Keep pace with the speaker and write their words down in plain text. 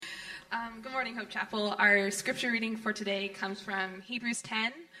Good morning, Hope Chapel. Our scripture reading for today comes from Hebrews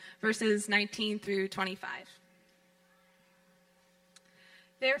 10, verses 19 through 25.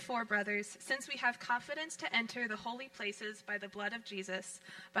 Therefore, brothers, since we have confidence to enter the holy places by the blood of Jesus,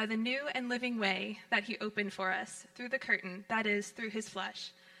 by the new and living way that he opened for us, through the curtain, that is, through his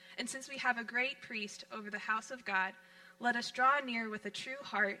flesh, and since we have a great priest over the house of God, let us draw near with a true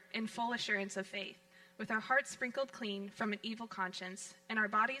heart in full assurance of faith, with our hearts sprinkled clean from an evil conscience, and our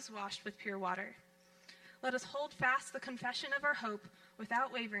bodies washed with pure water. Let us hold fast the confession of our hope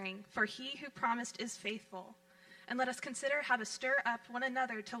without wavering, for he who promised is faithful. And let us consider how to stir up one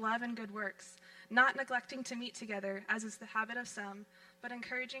another to love and good works, not neglecting to meet together, as is the habit of some, but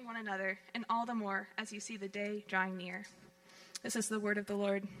encouraging one another, and all the more as you see the day drawing near. This is the word of the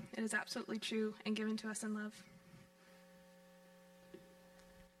Lord. It is absolutely true and given to us in love.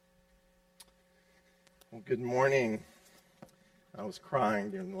 Well, good morning. I was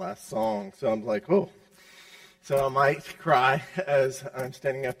crying during the last song, so I'm like, oh. So I might cry as I'm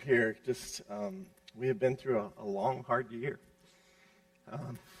standing up here. We have been through a long, hard year.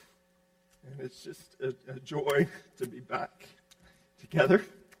 And it's just a joy to be back together,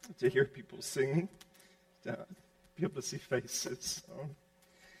 to hear people sing, to be able to see faces.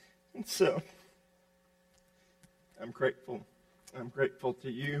 And so I'm grateful. I'm grateful to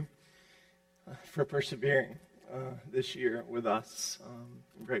you for persevering this year with us.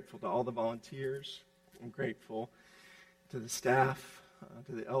 I'm grateful to all the volunteers. I'm grateful to the staff,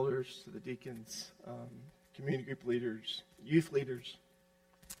 to the elders, to the deacons, community group leaders, youth leaders,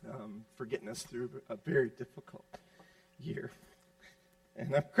 for getting us through a very difficult year.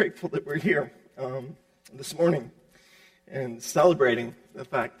 And I'm grateful that we're here this morning and celebrating the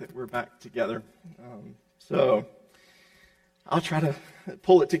fact that we're back together. So I'll try to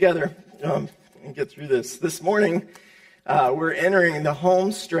pull it together and get through this. This morning, we're entering the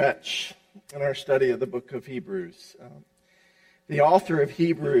home stretch in our study of the book of Hebrews. The author of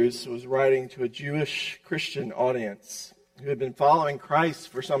Hebrews was writing to a Jewish Christian audience who had been following Christ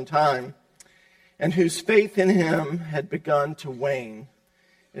for some time and whose faith in him had begun to wane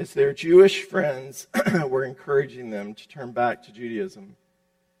as their Jewish friends were encouraging them to turn back to Judaism.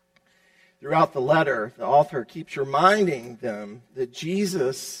 Throughout the letter, the author keeps reminding them that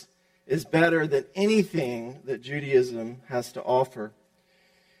Jesus is better than anything that Judaism has to offer.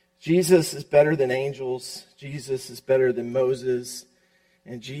 Jesus is better than angels, Jesus is better than Moses,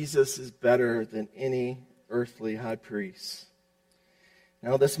 and Jesus is better than any earthly high priest.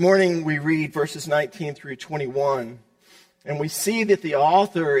 Now this morning we read verses 19 through 21, and we see that the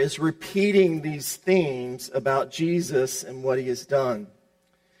author is repeating these themes about Jesus and what he has done.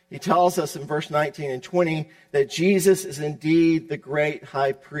 He tells us in verse 19 and 20 that Jesus is indeed the great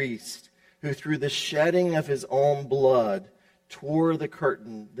high priest who through the shedding of his own blood tore the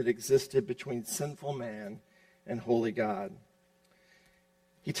curtain that existed between sinful man and holy God.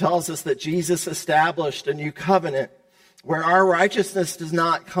 He tells us that Jesus established a new covenant where our righteousness does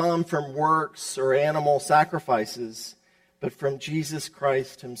not come from works or animal sacrifices, but from Jesus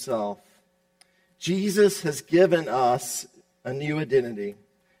Christ himself. Jesus has given us a new identity,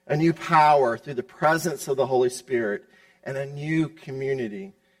 a new power through the presence of the Holy Spirit, and a new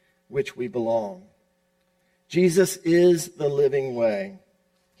community which we belong. Jesus is the living way.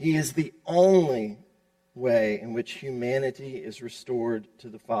 He is the only way in which humanity is restored to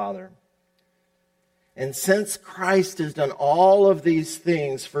the Father. And since Christ has done all of these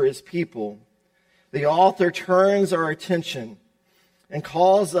things for his people, the author turns our attention and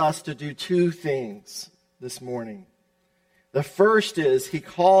calls us to do two things this morning. The first is he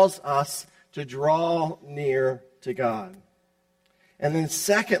calls us to draw near to God. And then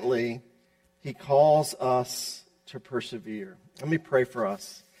secondly, he calls us to persevere. Let me pray for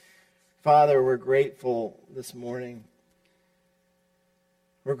us. Father, we're grateful this morning.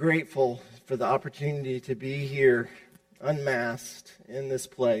 We're grateful for the opportunity to be here unmasked in this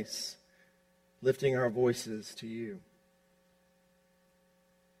place, lifting our voices to you.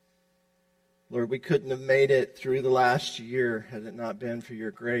 Lord, we couldn't have made it through the last year had it not been for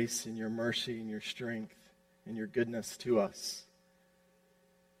your grace and your mercy and your strength and your goodness to us.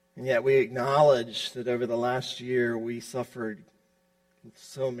 And yet we acknowledge that over the last year we suffered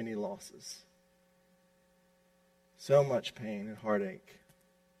so many losses, so much pain and heartache.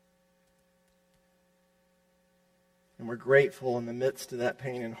 And we're grateful in the midst of that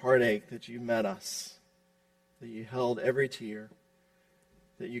pain and heartache that you met us, that you held every tear,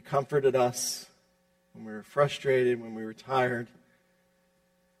 that you comforted us when we were frustrated, when we were tired,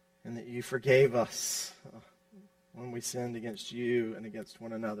 and that you forgave us when we sinned against you and against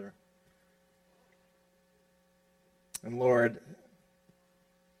one another. And Lord,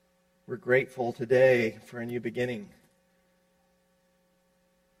 We're grateful today for a new beginning.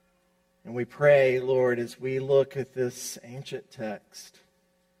 And we pray, Lord, as we look at this ancient text,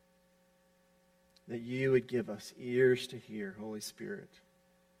 that you would give us ears to hear, Holy Spirit.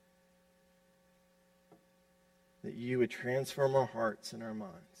 That you would transform our hearts and our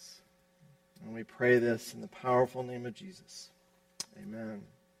minds. And we pray this in the powerful name of Jesus. Amen.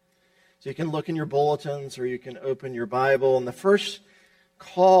 So you can look in your bulletins or you can open your Bible. And the first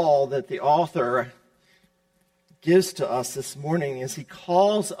call that the author gives to us this morning is he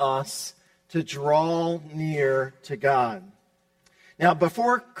calls us to draw near to God. Now,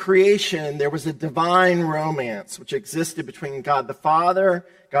 before creation, there was a divine romance which existed between God the Father,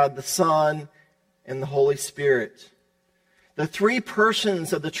 God the Son, and the Holy Spirit. The three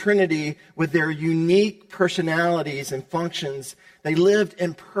persons of the Trinity, with their unique personalities and functions, they lived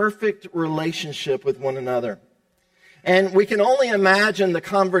in perfect relationship with one another. And we can only imagine the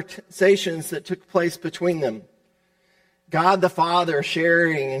conversations that took place between them. God the Father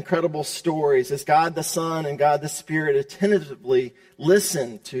sharing incredible stories as God the Son and God the Spirit attentively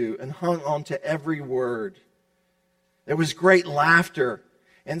listened to and hung on to every word. There was great laughter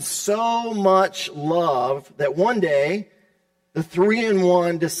and so much love that one day the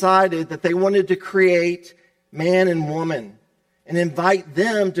 3-in-1 decided that they wanted to create man and woman and invite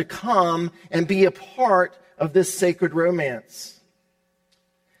them to come and be a part of this sacred romance.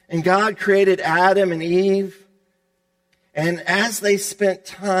 And God created Adam and Eve. And as they spent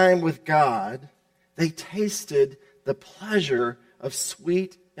time with God, they tasted the pleasure of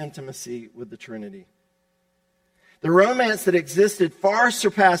sweet intimacy with the Trinity. The romance that existed far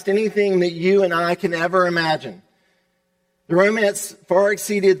surpassed anything that you and I can ever imagine. The romance far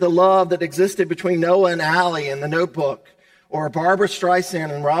exceeded the love that existed between Noah and Allie in The Notebook, or Barbara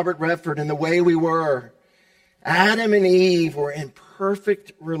Streisand and Robert Redford in The Way We Were. Adam and Eve were in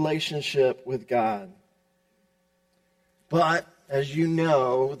perfect relationship with God. But, as you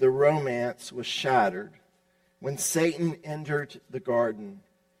know, the romance was shattered when Satan entered the garden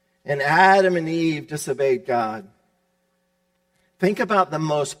and Adam and Eve disobeyed God. Think about the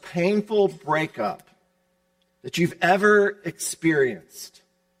most painful breakup that you've ever experienced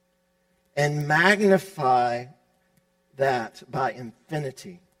and magnify that by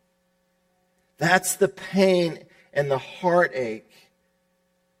infinity. That's the pain and the heartache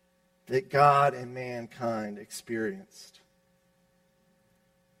that God and mankind experienced.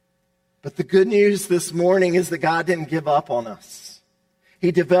 But the good news this morning is that God didn't give up on us.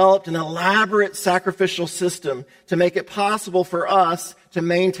 He developed an elaborate sacrificial system to make it possible for us to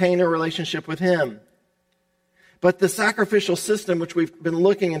maintain a relationship with Him. But the sacrificial system, which we've been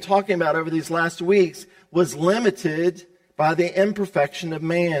looking and talking about over these last weeks, was limited by the imperfection of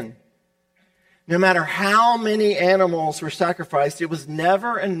man. No matter how many animals were sacrificed, it was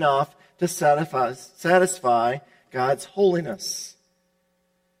never enough to satisfy God's holiness.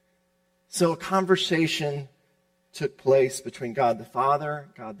 So a conversation took place between God the Father,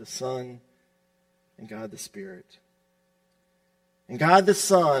 God the Son, and God the Spirit. And God the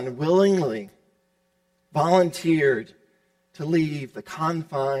Son willingly volunteered to leave the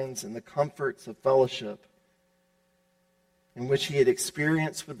confines and the comforts of fellowship in which He had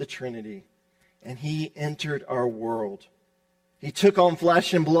experienced with the Trinity, and He entered our world. He took on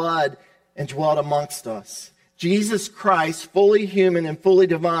flesh and blood and dwelt amongst us. Jesus Christ, fully human and fully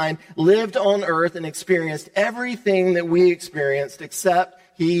divine, lived on earth and experienced everything that we experienced, except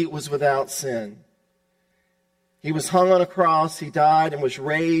He was without sin. He was hung on a cross, He died and was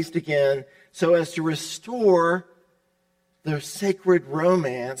raised again so as to restore the sacred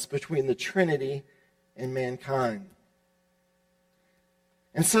romance between the Trinity and mankind.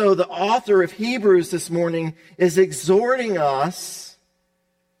 And so the author of Hebrews this morning is exhorting us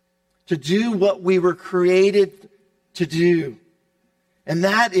to do what we were created to do. And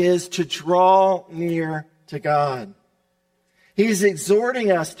that is to draw near to God. He's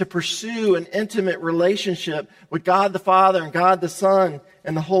exhorting us to pursue an intimate relationship with God the Father and God the Son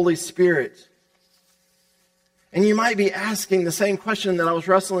and the Holy Spirit. And you might be asking the same question that I was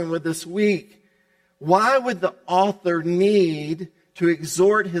wrestling with this week. Why would the author need to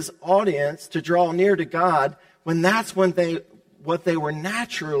exhort his audience to draw near to God when that's what they were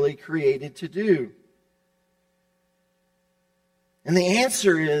naturally created to do? And the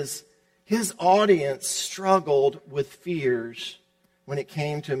answer is, his audience struggled with fears when it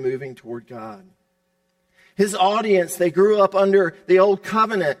came to moving toward God. His audience, they grew up under the old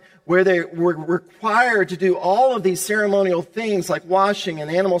covenant where they were required to do all of these ceremonial things like washing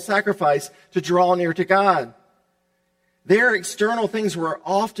and animal sacrifice to draw near to God. Their external things were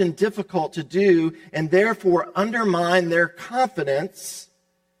often difficult to do and therefore undermined their confidence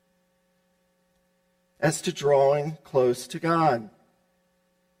as to drawing close to God.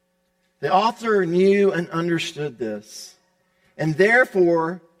 The author knew and understood this, and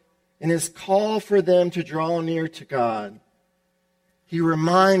therefore, in his call for them to draw near to God, he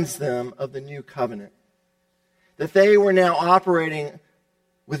reminds them of the new covenant, that they were now operating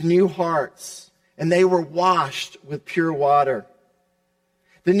with new hearts, and they were washed with pure water.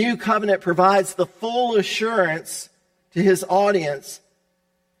 The new covenant provides the full assurance to his audience,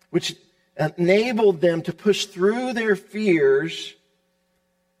 which enabled them to push through their fears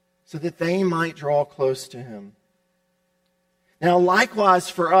so that they might draw close to him. Now, likewise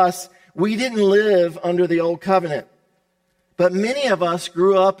for us, we didn't live under the old covenant, but many of us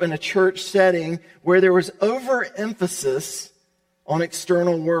grew up in a church setting where there was overemphasis on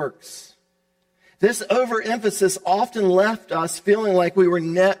external works. This overemphasis often left us feeling like we were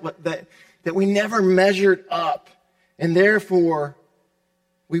that we never measured up, and therefore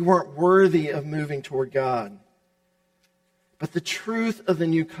we weren't worthy of moving toward God. But the truth of the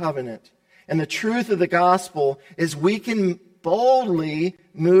new covenant and the truth of the gospel is we can boldly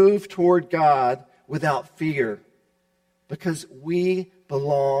move toward God without fear because we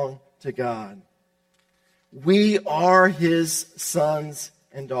belong to God. We are his sons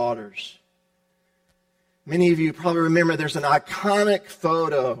and daughters. Many of you probably remember there's an iconic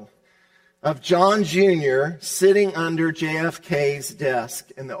photo of John Jr. sitting under JFK's desk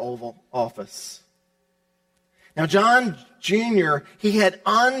in the Oval Office. Now, John Jr., he had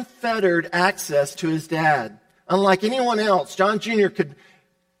unfettered access to his dad. Unlike anyone else, John Jr. could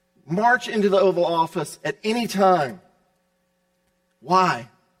march into the Oval Office at any time. Why?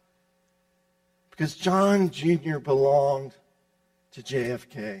 Because John Jr. belonged to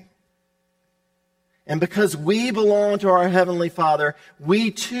JFK. And because we belong to our Heavenly Father,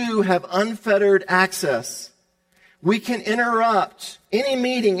 we too have unfettered access. We can interrupt any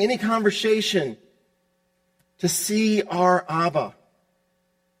meeting, any conversation to see our Abba.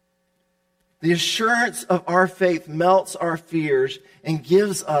 The assurance of our faith melts our fears and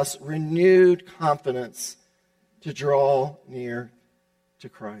gives us renewed confidence to draw near to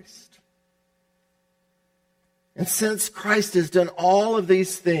Christ. And since Christ has done all of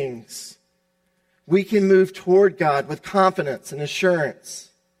these things, we can move toward God with confidence and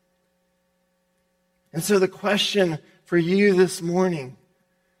assurance. And so the question for you this morning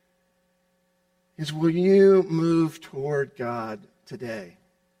is, will you move toward God today,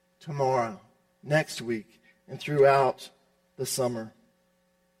 tomorrow, next week, and throughout the summer?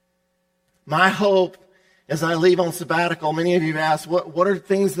 My hope as I leave on sabbatical, many of you have asked, what are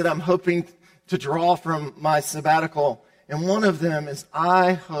things that I'm hoping to draw from my sabbatical? And one of them is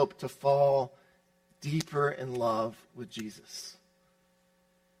I hope to fall deeper in love with Jesus.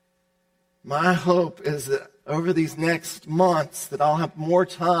 My hope is that over these next months that I'll have more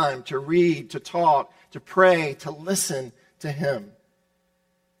time to read, to talk, to pray, to listen to him.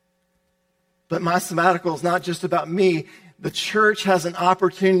 But my sabbatical is not just about me. The church has an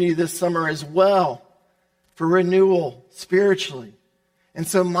opportunity this summer as well for renewal spiritually. And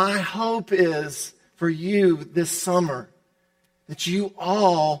so my hope is for you this summer that you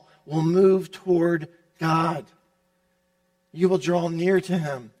all will move toward God. You will draw near to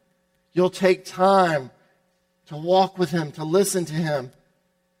him. You'll take time to walk with him, to listen to him,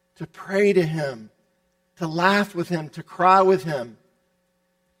 to pray to him, to laugh with him, to cry with him.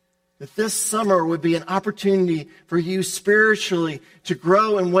 That this summer would be an opportunity for you spiritually to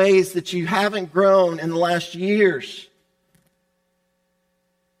grow in ways that you haven't grown in the last years.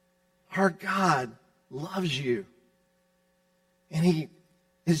 Our God loves you. And he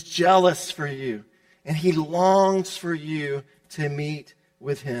is jealous for you. And he longs for you to meet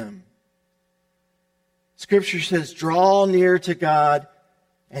with him. Scripture says, draw near to God,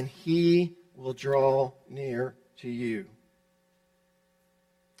 and he will draw near to you.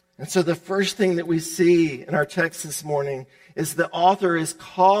 And so the first thing that we see in our text this morning is the author is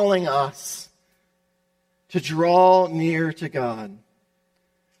calling us to draw near to God.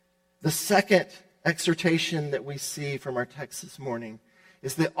 The second exhortation that we see from our text this morning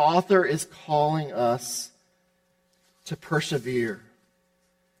is the author is calling us to persevere.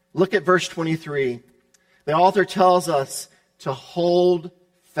 Look at verse 23. The author tells us to hold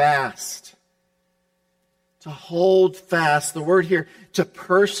fast. To hold fast. The word here, to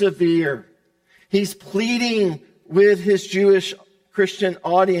persevere. He's pleading with his Jewish Christian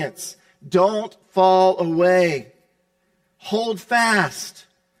audience. Don't fall away. Hold fast.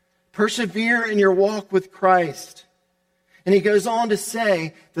 Persevere in your walk with Christ. And he goes on to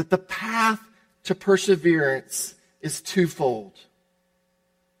say that the path to perseverance is twofold.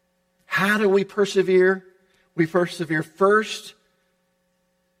 How do we persevere? We persevere first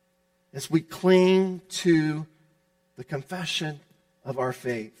as we cling to the confession of our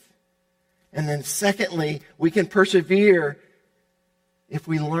faith. And then secondly, we can persevere if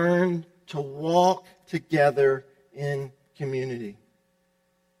we learn to walk together in community.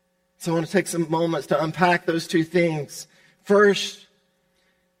 So I want to take some moments to unpack those two things. First,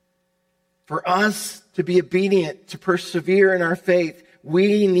 for us to be obedient, to persevere in our faith,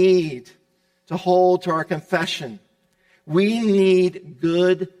 we need to hold to our confession. We need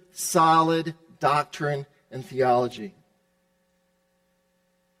good, solid doctrine and theology.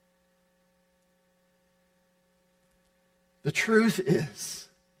 The truth is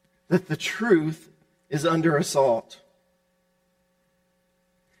that the truth is under assault.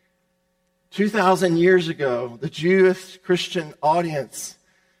 2,000 years ago, the Jewish Christian audience,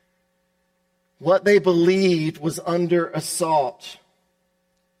 what they believed was under assault.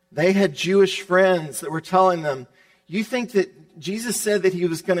 They had Jewish friends that were telling them, you think that Jesus said that he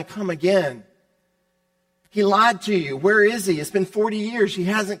was going to come again. He lied to you. Where is he? It's been 40 years. He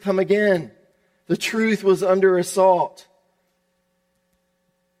hasn't come again. The truth was under assault.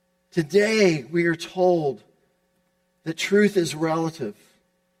 Today, we are told that truth is relative.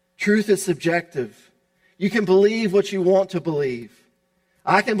 Truth is subjective. You can believe what you want to believe.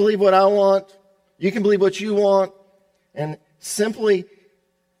 I can believe what I want. You can believe what you want. And simply,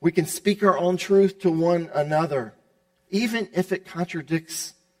 we can speak our own truth to one another, even if it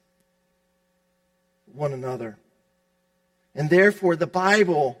contradicts one another. And therefore, the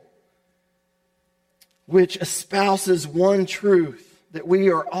Bible, which espouses one truth that we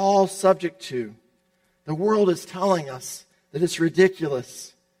are all subject to, the world is telling us that it's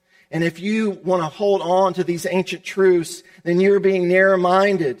ridiculous. And if you want to hold on to these ancient truths, then you're being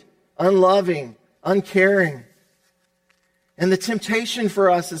narrow-minded, unloving, uncaring. And the temptation for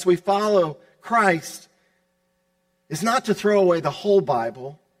us as we follow Christ is not to throw away the whole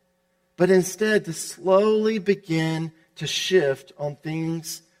Bible, but instead to slowly begin to shift on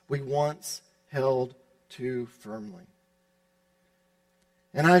things we once held to firmly.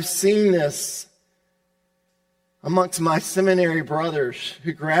 And I've seen this amongst my seminary brothers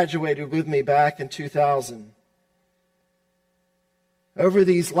who graduated with me back in 2000. Over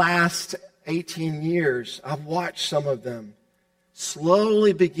these last 18 years, I've watched some of them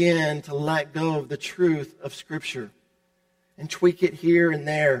slowly begin to let go of the truth of Scripture and tweak it here and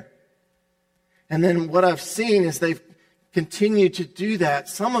there. And then what I've seen is they've continued to do that.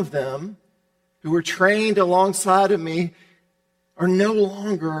 Some of them who were trained alongside of me are no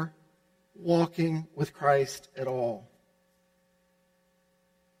longer walking with Christ at all.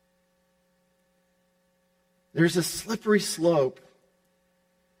 There's a slippery slope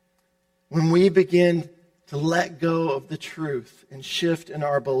when we begin to let go of the truth and shift in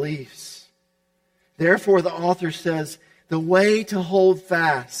our beliefs. Therefore, the author says, the way to hold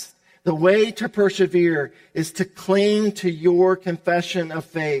fast, the way to persevere is to cling to your confession of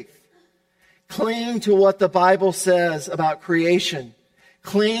faith. Cling to what the Bible says about creation.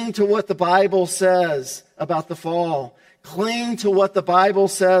 Cling to what the Bible says about the fall. Cling to what the Bible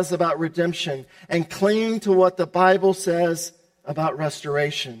says about redemption. And cling to what the Bible says about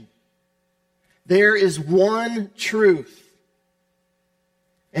restoration. There is one truth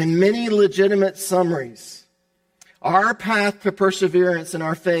and many legitimate summaries. Our path to perseverance in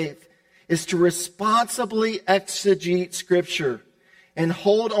our faith is to responsibly exegete Scripture and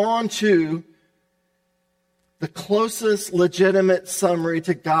hold on to the closest legitimate summary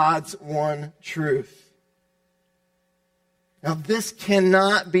to God's one truth. Now, this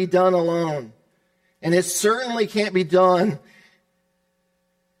cannot be done alone, and it certainly can't be done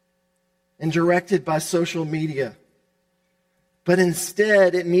and directed by social media. But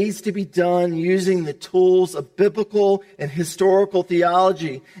instead, it needs to be done using the tools of biblical and historical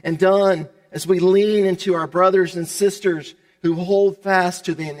theology, and done as we lean into our brothers and sisters who hold fast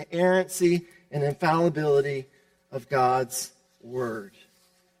to the inerrancy and infallibility of God's Word.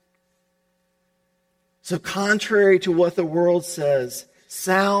 So contrary to what the world says,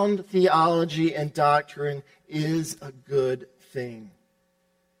 sound theology and doctrine is a good thing.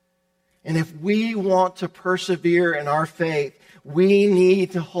 And if we want to persevere in our faith, we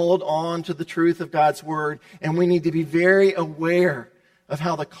need to hold on to the truth of God's Word, and we need to be very aware of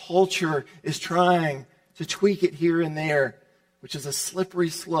how the culture is trying to tweak it here and there, which is a slippery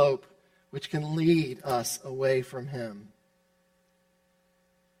slope which can lead us away from Him.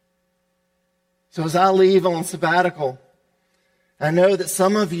 So as I leave on sabbatical, I know that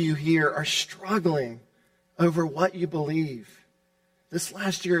some of you here are struggling over what you believe. This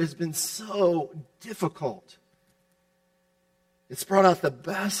last year has been so difficult. It's brought out the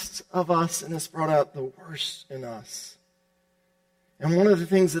best of us, and it's brought out the worst in us. And one of the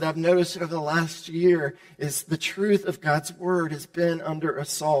things that I've noticed over the last year is the truth of God's word has been under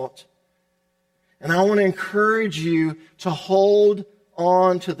assault. And I want to encourage you to hold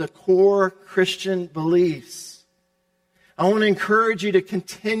on to the core Christian beliefs. I want to encourage you to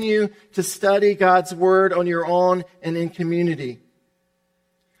continue to study God's word on your own and in community.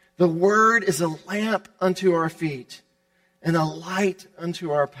 The word is a lamp unto our feet and a light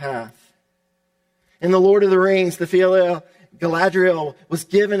unto our path. In The Lord of the Rings, the Fëanor Galadriel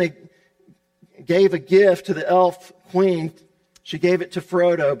gave a gift to the elf queen. She gave it to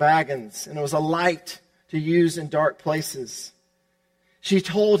Frodo Baggins, and it was a light to use in dark places. She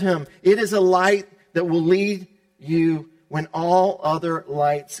told him, it is a light that will lead you when all other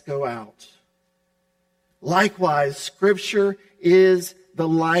lights go out. Likewise, Scripture is the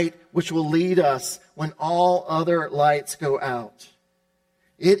light which will lead us when all other lights go out.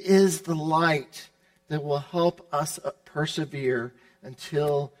 It is the light that will help us persevere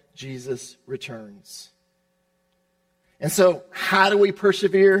until Jesus returns. And so, how do we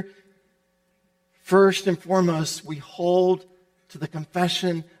persevere? First and foremost, we hold to the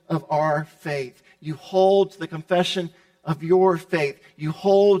confession of our faith. You hold to the confession of your faith. You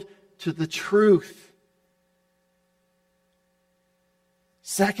hold to the truth.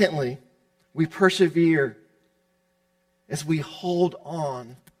 Secondly, we persevere as we hold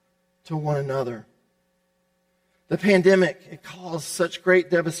on to one another. The pandemic, it caused such great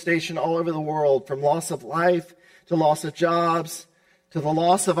devastation all over the world, from loss of life to loss of jobs to the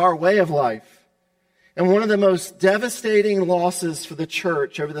loss of our way of life. And one of the most devastating losses for the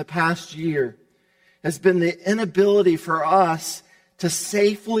church over the past year has been the inability for us to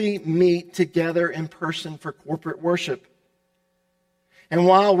safely meet together in person for corporate worship. And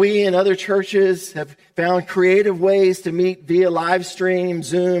while we and other churches have found creative ways to meet via live stream,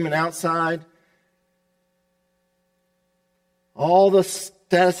 Zoom, and outside, all the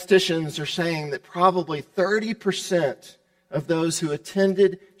statisticians are saying that probably 30% of those who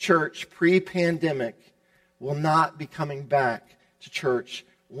attended church pre-pandemic will not be coming back to church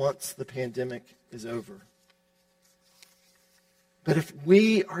once the pandemic is over. But if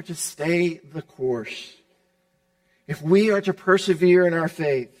we are to stay the course, if we are to persevere in our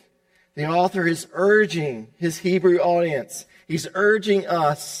faith, the author is urging his Hebrew audience, he's urging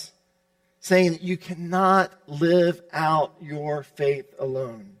us, saying that you cannot live out your faith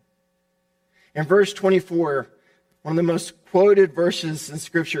alone. In verse 24, one of the most quoted verses in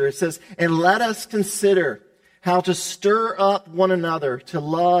Scripture, it says, "And let us consider how to stir up one another to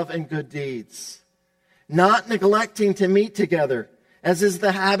love and good deeds, not neglecting to meet together, as is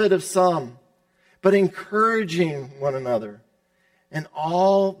the habit of some, but encouraging one another, and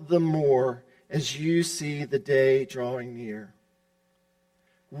all the more as you see the day drawing near."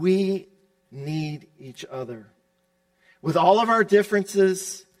 We need each other. With all of our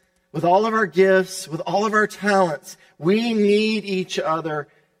differences, with all of our gifts, with all of our talents, we need each other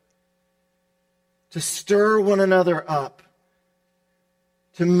to stir one another up,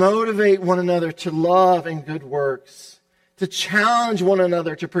 to motivate one another to love and good works, to challenge one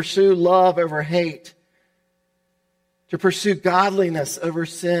another to pursue love over hate, to pursue godliness over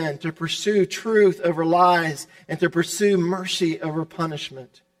sin, to pursue truth over lies, and to pursue mercy over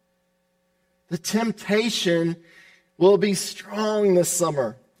punishment. The temptation will be strong this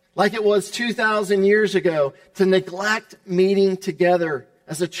summer, like it was 2,000 years ago, to neglect meeting together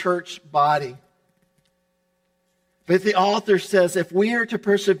as a church body. But the author says if we are to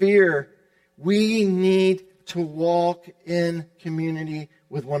persevere, we need to walk in community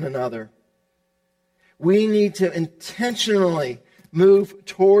with one another. We need to intentionally move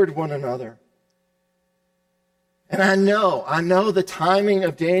toward one another. And I know the timing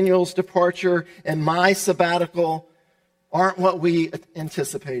of Daniel's departure and my sabbatical aren't what we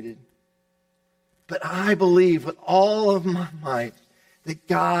anticipated. But I believe with all of my might that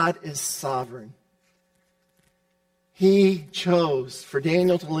God is sovereign. He chose for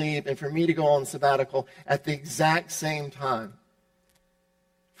Daniel to leave and for me to go on sabbatical at the exact same time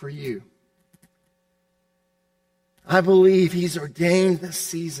for you. I believe He's ordained this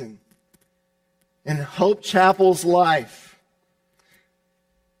season in Hope Chapel's life.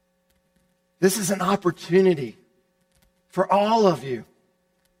 This is an opportunity for all of you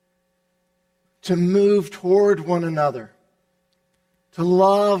to move toward one another, to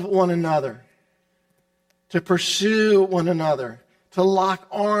love one another, to pursue one another, to lock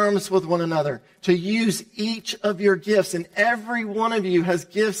arms with one another, to use each of your gifts. And every one of you has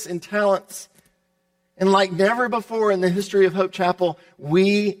gifts and talents. And like never before in the history of Hope Chapel,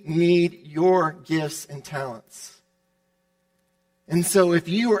 we need your gifts and talents. And so if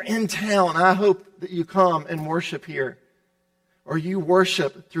you are in town, I hope that you come and worship here. or you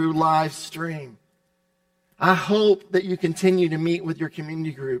worship through live stream. I hope that you continue to meet with your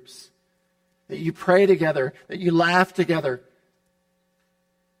community groups, that you pray together, that you laugh together,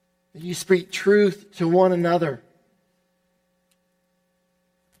 that you speak truth to one another.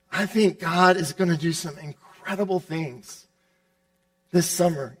 I think God is going to do some incredible things this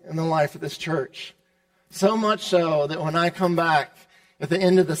summer in the life of this church. So much so that when I come back at the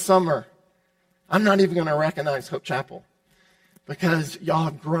end of the summer, I'm not even going to recognize Hope Chapel, because y'all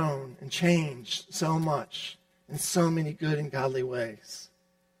have grown and changed so much in so many good and godly ways.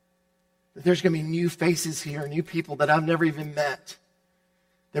 That there's going to be new faces here, new people that I've never even met.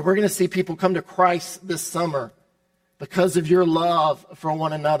 That we're going to see people come to Christ this summer because of your love for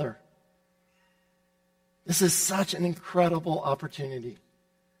one another. This is such an incredible opportunity.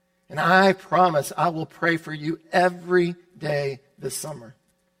 And I promise I will pray for you every day this summer.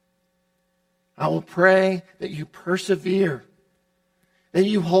 I will pray that you persevere, that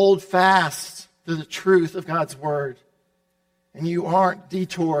you hold fast to the truth of God's word, and you aren't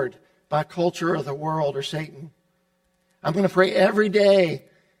detoured by culture or the world or Satan. I'm going to pray every day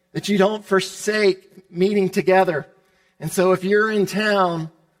that you don't forsake meeting together. And so if you're in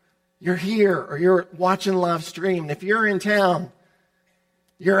town, you're here, or you're watching live stream. And if you're in town,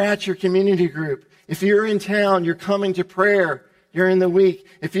 you're at your community group. If you're in town, you're coming to prayer during the week.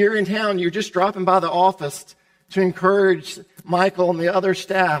 If you're in town, you're just dropping by the office to encourage Michael and the other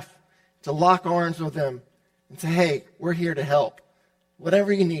staff, to lock arms with them and say, hey, we're here to help.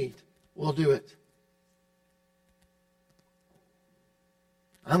 Whatever you need, we'll do it.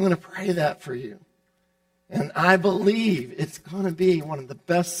 I'm going to pray that for you. And I believe it's going to be one of the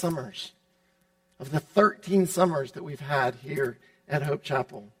best summers of the 13 summers that we've had here at Hope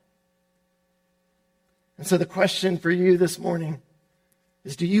Chapel. And so the question for you this morning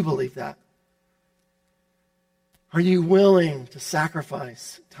is, do you believe that? Are you willing to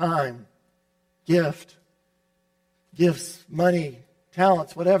sacrifice time, gifts, money,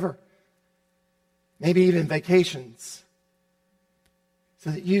 talents, whatever, maybe even vacations, so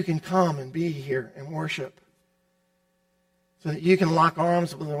that you can come and be here and worship, so that you can lock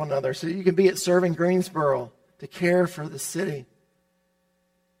arms with one another, so that you can be at Serving Greensboro to care for the city?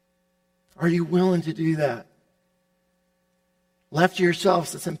 Are you willing to do that? Left to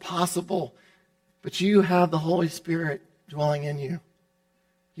yourselves, it's impossible, but you have the Holy Spirit dwelling in you.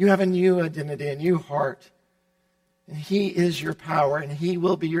 You have a new identity, a new heart, and He is your power, and He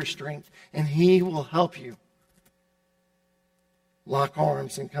will be your strength, and He will help you lock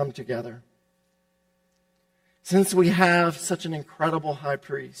arms and come together. Since we have such an incredible high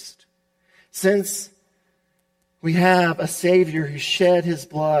priest, since we have a Savior who shed His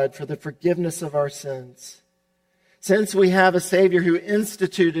blood for the forgiveness of our sins, since we have a Savior who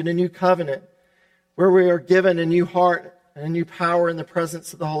instituted a new covenant where we are given a new heart and a new power in the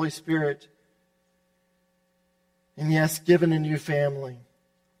presence of the Holy Spirit, and yes, given a new family,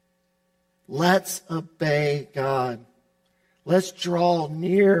 let's obey God. Let's draw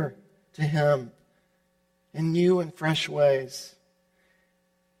near to Him in new and fresh ways.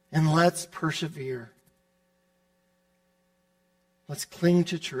 And let's persevere. Let's cling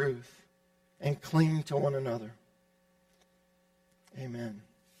to truth and cling to one another. Amen.